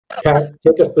Kat,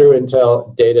 take us through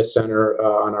Intel Data Center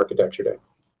on Architecture Day.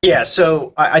 Yeah,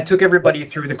 so I took everybody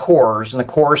through the cores, and the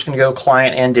cores can go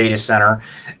client and data center.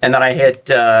 And then I hit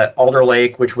Alder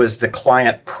Lake, which was the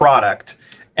client product.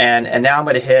 And now I'm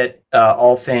going to hit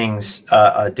all things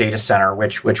data center,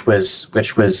 which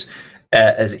was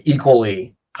as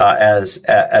equally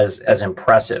as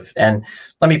impressive. And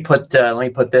let me put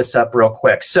this up real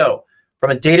quick. So from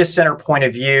a data center point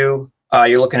of view,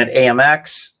 you're looking at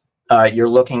AMX, you're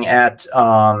looking at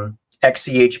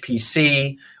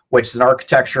XeHPC, which is an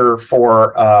architecture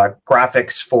for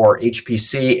graphics for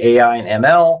HPC, AI, and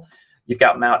ML. You've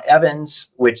got Mount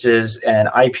Evans, which is an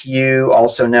IPU,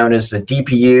 also known as the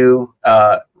DPU,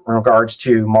 in regards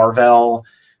to Marvell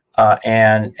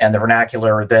and the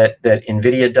vernacular that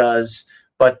NVIDIA does.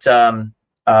 But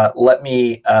let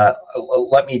me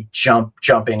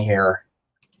jump in here.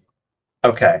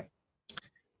 Okay,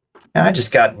 now I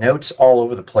just got notes all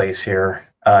over the place here,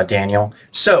 Daniel.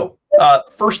 So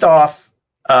first off,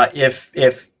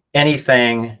 if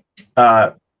anything,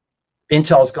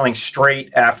 Intel is going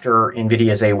straight after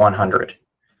NVIDIA's A100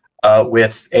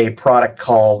 with a product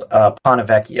called Ponte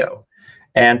Vecchio.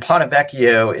 And Ponte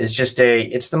Vecchio is just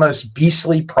it's the most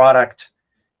beastly product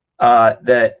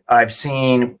that I've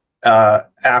seen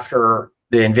after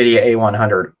the NVIDIA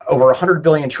A100. Over 100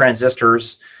 billion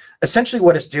transistors. Essentially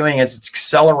what it's doing is it's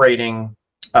accelerating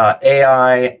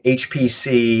AI,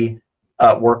 HPC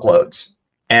workloads.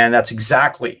 And that's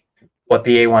exactly what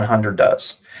the A100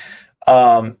 does.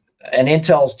 And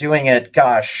Intel's doing it,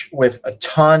 gosh, with a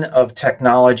ton of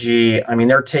technology. I mean,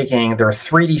 they're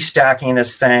 3D stacking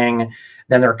this thing,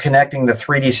 then they're connecting the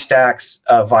 3D stacks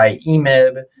via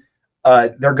EMIB.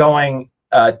 They're going,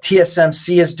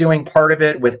 TSMC is doing part of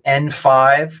it with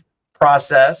N5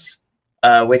 process,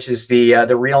 which is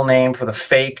the real name for the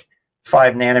fake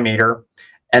 5 nanometer.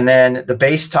 And then the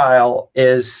base tile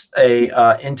is a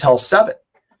Intel 7.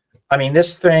 I mean,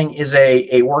 this thing is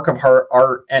a work of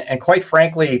art, and quite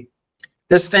frankly,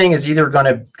 this thing is either going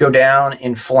to go down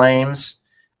in flames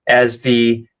as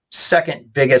the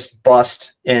second biggest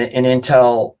bust in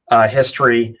Intel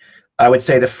history. I would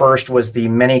say the first was the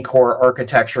many-core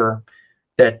architecture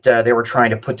that they were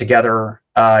trying to put together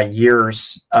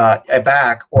years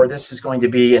back, or this is going to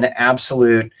be an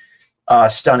absolute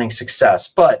stunning success.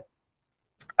 But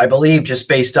I believe, just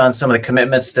based on some of the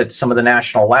commitments that some of the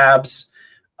national labs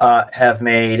have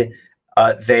made,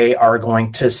 they are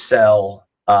going to sell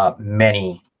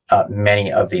many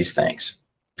of these things.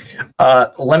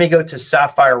 Let me go to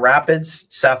Sapphire Rapids.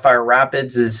 Sapphire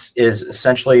Rapids is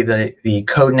essentially the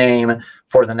code name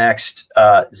for the next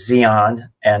Xeon,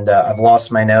 and I've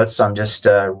lost my notes, so I'm just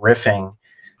riffing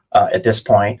at this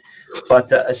point.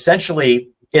 But essentially,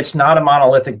 it's not a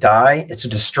monolithic die. It's a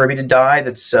distributed die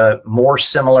that's more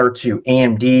similar to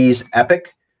AMD's EPYC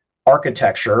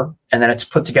architecture, and then it's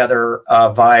put together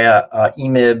via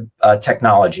EMIB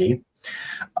technology.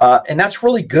 And that's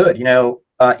really good. You know,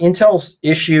 Intel's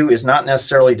issue is not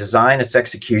necessarily design, it's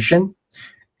execution.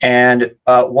 And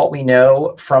what we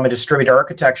know from a distributed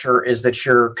architecture is that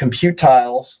your compute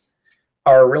tiles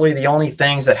are really the only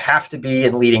things that have to be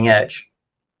in leading edge.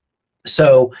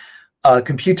 So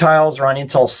compute tiles are on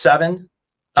Intel 7.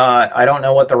 I don't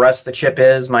know what the rest of the chip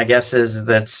is. My guess is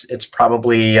that it's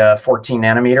probably 14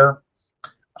 nanometer.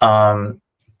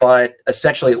 But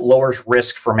essentially it lowers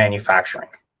risk for manufacturing.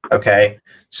 Okay,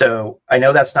 so I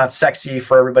know that's not sexy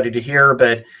for everybody to hear,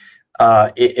 but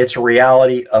it's a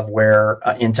reality of where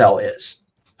Intel is.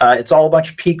 It's all a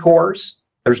bunch of P cores.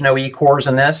 There's no E cores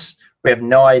in this. We have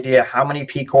no idea how many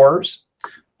P cores.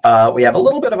 We have a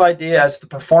little bit of idea as to the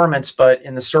performance, but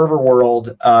in the server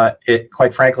world,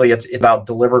 quite frankly, it's about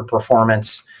delivered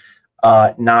performance,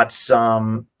 not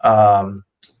some benchmarked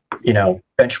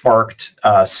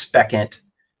specant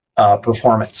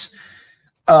performance.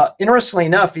 Interestingly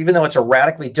enough, even though it's a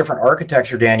radically different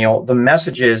architecture, Daniel, the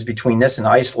messages between this and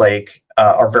Ice Lake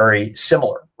are very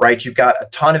similar, right? You've got a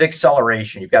ton of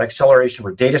acceleration. You've got acceleration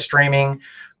for data streaming,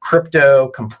 crypto,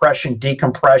 compression,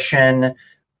 decompression,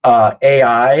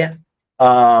 AI,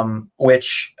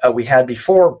 which we had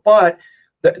before, but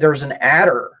there's an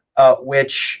adder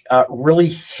which really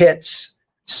hits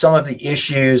some of the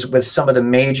issues with some of the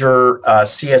major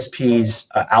CSPs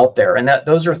out there. And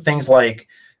those are things like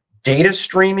data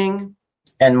streaming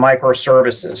and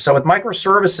microservices. So with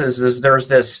microservices, there's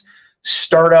this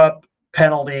startup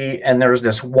penalty and there's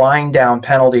this wind down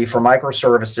penalty for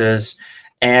microservices,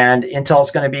 and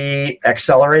Intel's going to be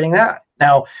accelerating that.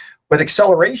 Now, with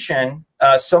acceleration,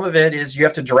 some of it is you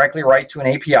have to directly write to an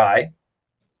API,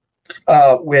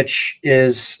 which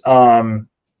is,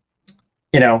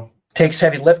 takes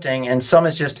heavy lifting, and some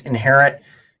is just inherent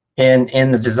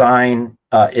in the design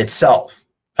itself.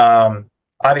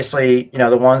 Obviously,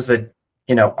 the ones that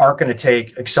aren't going to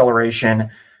take acceleration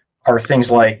are things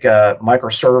like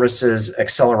microservices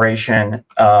acceleration.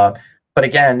 But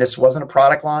again, this wasn't a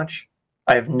product launch.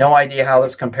 I have no idea how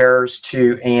this compares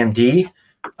to AMD.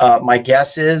 My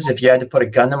guess is, if you had to put a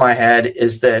gun to my head,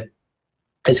 is that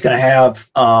it's going to have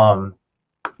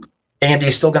AMD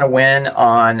is still going to win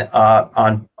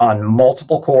on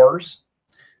multiple cores,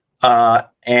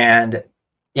 and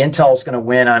Intel is going to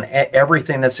win on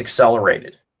everything that's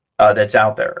accelerated that's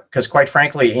out there. Because quite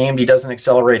frankly, AMD doesn't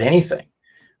accelerate anything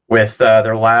with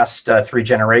their last 3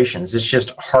 generations. It's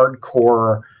just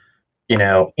hardcore,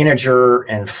 integer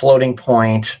and floating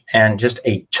point, and just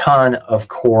a ton of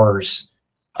cores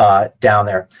down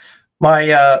there.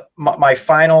 My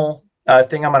final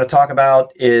thing I'm going to talk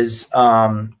about is,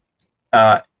 one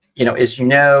of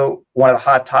the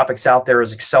hot topics out there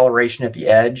is acceleration at the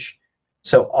edge.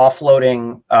 So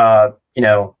offloading,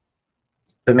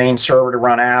 the main server to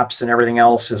run apps and everything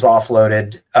else is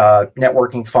offloaded.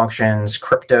 Networking functions,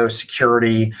 crypto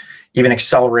security, even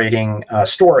accelerating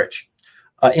storage.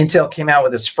 Intel came out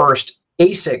with its first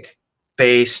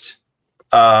ASIC-based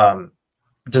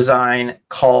design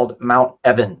called Mount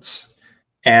Evans.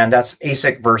 And that's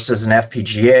ASIC versus an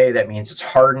FPGA. That means it's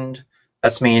hardened.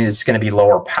 That means it's going to be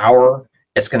lower power.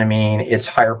 It's going to mean it's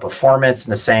higher performance in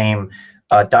the same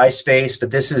die space.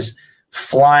 But this is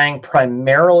flying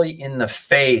primarily in the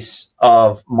face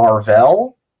of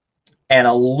Marvell and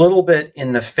a little bit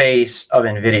in the face of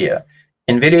NVIDIA.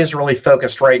 NVIDIA is really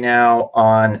focused right now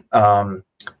on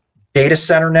data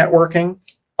center networking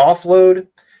offload,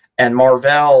 and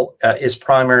Marvell is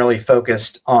primarily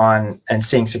focused on and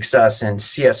seeing success in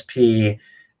CSP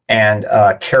and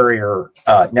carrier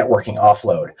networking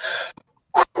offload.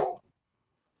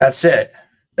 That's it.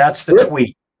 That's the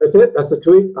tweet. That's it? That's the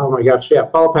tweet? Oh my gosh, yeah.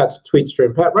 Follow Pat's tweet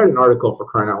stream. Pat, write an article for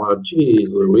crying out loud.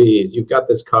 Jeez Louise, you've got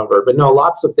this covered. But no,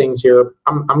 lots of things here.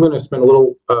 I'm going to spend a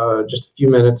little, just a few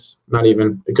minutes, not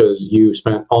even, because you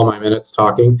spent all my minutes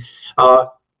talking.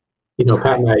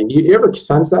 Pat and I, you ever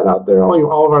sense that out there,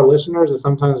 all of our listeners, that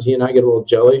sometimes he and I get a little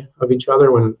jelly of each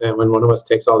other when one of us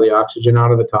takes all the oxygen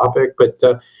out of the topic. But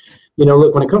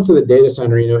look, when it comes to the data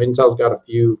center, Intel's got a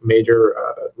few major,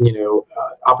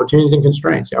 opportunities and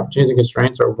constraints. The opportunities and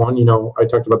constraints are, one, I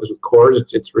talked about this with cores.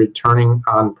 It's returning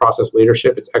on process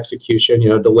leadership. It's execution.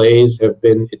 Delays have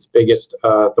been its biggest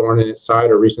thorn in its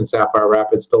side. A recent Sapphire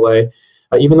Rapids delay,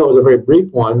 even though it was a very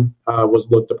brief one, was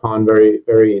looked upon very,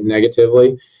 very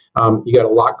negatively. You got a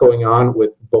lot going on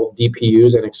with both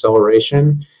DPUs and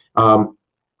acceleration.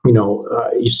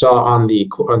 You saw on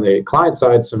the client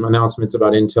side some announcements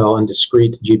about Intel and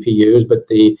discrete GPUs, but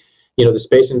the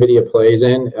space NVIDIA plays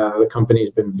in, the company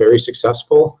has been very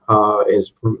successful.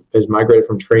 Is migrated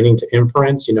from training to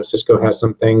inference. Cisco has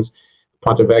some things,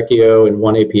 Ponte Vecchio and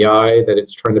One API, that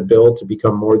it's trying to build to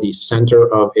become more the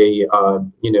center of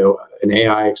an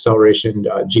AI acceleration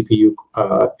GPU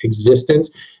existence.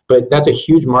 But that's a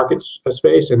huge market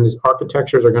space, and these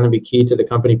architectures are going to be key to the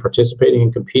company participating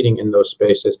and competing in those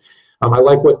spaces. I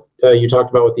like what you talked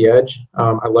about with the edge.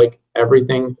 I like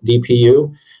everything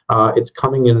DPU. It's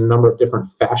coming in a number of different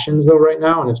fashions, though, right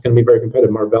now, and it's going to be very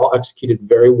competitive. Marvell executed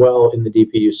very well in the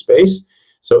DPU space,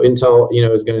 so Intel,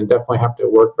 is going to definitely have to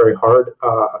work very hard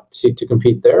to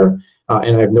compete there.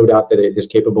 And I have no doubt that it is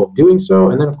capable of doing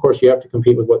so. And then, of course, you have to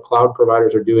compete with what cloud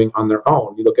providers are doing on their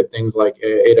own. You look at things like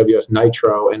AWS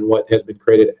Nitro and what has been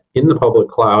created in the public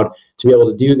cloud to be able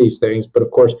to do these things. But,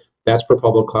 of course, that's for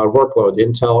public cloud workloads.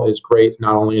 Intel is great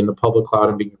not only in the public cloud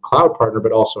and being a cloud partner,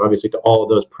 but also, obviously, to all of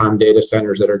those prime data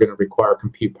centers that are going to require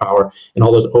compute power and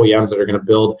all those OEMs that are going to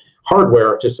build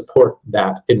hardware to support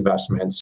that investment.